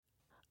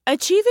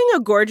Achieving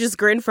a gorgeous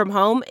grin from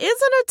home isn't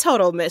a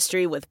total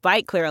mystery with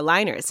Bite Clear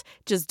aligners.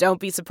 Just don't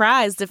be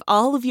surprised if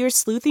all of your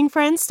sleuthing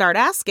friends start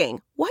asking,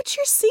 "What's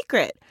your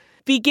secret?"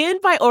 Begin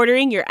by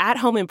ordering your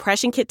at-home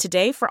impression kit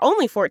today for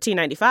only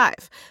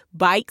 $14.95.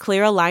 Bite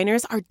Clear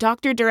aligners are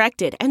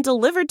doctor-directed and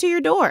delivered to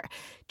your door.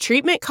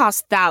 Treatment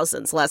costs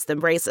thousands less than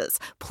braces.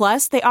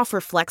 Plus, they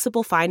offer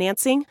flexible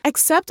financing,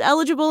 accept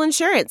eligible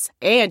insurance,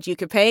 and you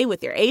can pay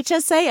with your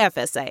HSA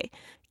FSA.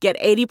 Get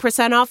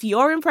 80% off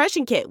your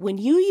impression kit when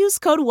you use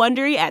code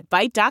WONDERY at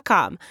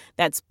Byte.com.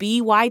 That's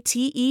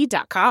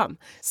BYTE.com.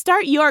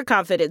 Start your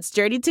confidence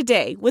journey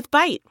today with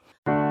Byte.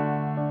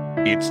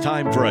 It's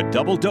time for a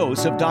double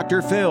dose of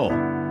Dr. Phil.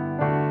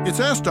 It's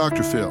Ask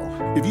Dr. Phil.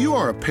 If you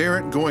are a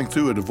parent going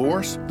through a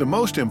divorce, the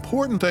most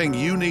important thing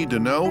you need to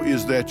know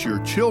is that your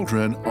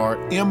children are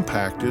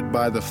impacted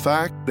by the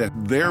fact that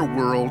their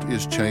world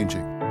is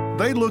changing.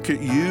 They look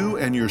at you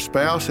and your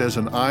spouse as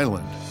an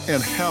island,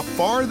 and how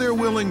far they're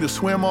willing to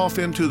swim off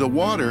into the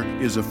water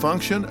is a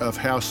function of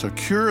how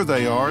secure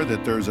they are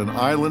that there's an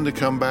island to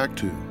come back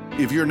to.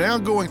 If you're now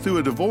going through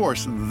a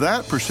divorce,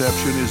 that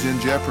perception is in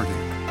jeopardy.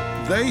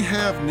 They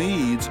have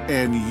needs,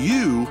 and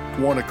you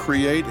want to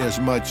create as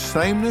much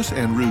sameness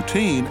and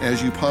routine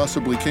as you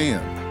possibly can.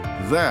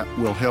 That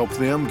will help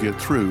them get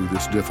through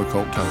this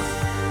difficult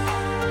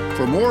time.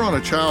 For more on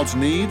a child's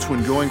needs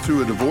when going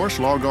through a divorce,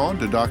 log on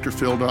to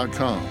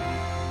drphil.com.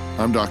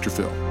 I'm Dr.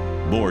 Phil.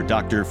 More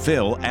Dr.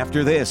 Phil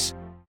after this.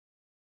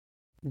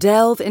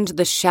 Delve into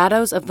the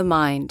shadows of the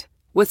mind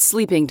with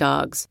Sleeping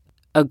Dogs,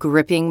 a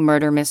gripping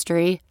murder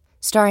mystery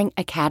starring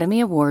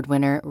Academy Award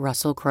winner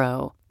Russell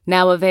Crowe.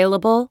 Now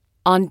available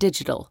on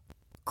digital.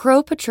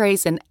 Crowe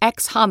portrays an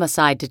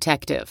ex-homicide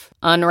detective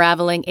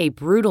unraveling a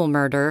brutal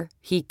murder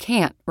he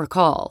can't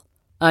recall.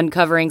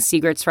 Uncovering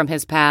secrets from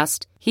his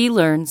past, he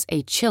learns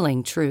a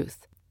chilling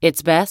truth.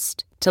 It's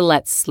best to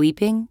let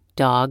sleeping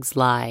dogs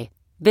lie.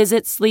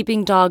 Visit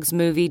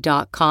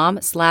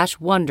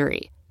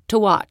sleepingdogsmovie.com/Wondery to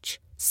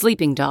watch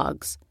Sleeping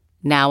Dogs,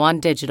 now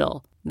on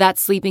digital.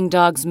 That's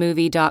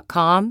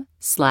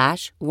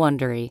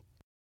sleepingdogsmovie.com/Wondery.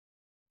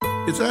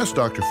 It's Ask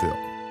Dr. Phil.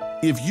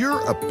 If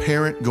you're a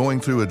parent going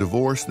through a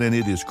divorce, then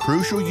it is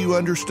crucial you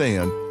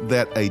understand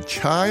that a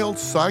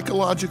child's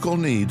psychological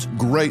needs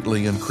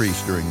greatly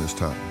increase during this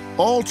time.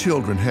 All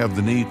children have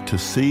the need to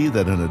see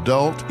that an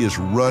adult is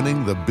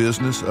running the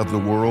business of the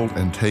world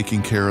and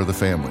taking care of the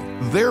family.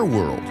 Their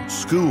world,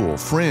 school,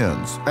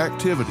 friends,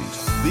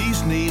 activities,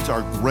 these needs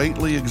are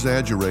greatly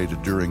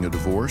exaggerated during a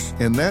divorce,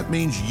 and that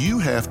means you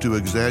have to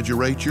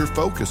exaggerate your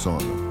focus on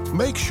them.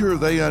 Make sure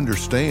they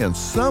understand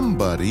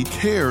somebody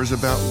cares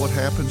about what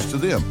happens to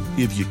them.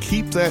 If you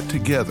keep that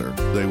together,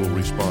 they will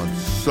respond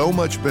so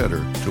much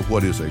better to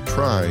what is a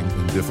trying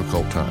and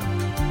difficult time.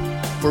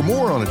 For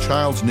more on a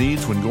child's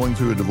needs when going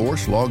through a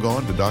divorce, log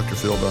on to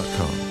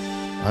drphil.com.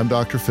 I'm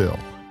Dr. Phil.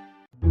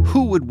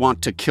 Who would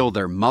want to kill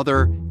their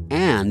mother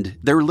and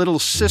their little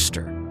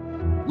sister?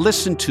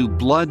 Listen to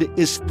Blood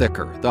is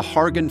Thicker, the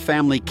Hargan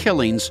Family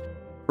Killings,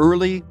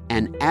 early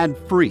and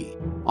ad-free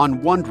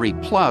on Wondery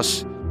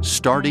Plus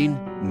starting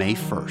May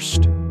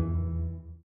 1st.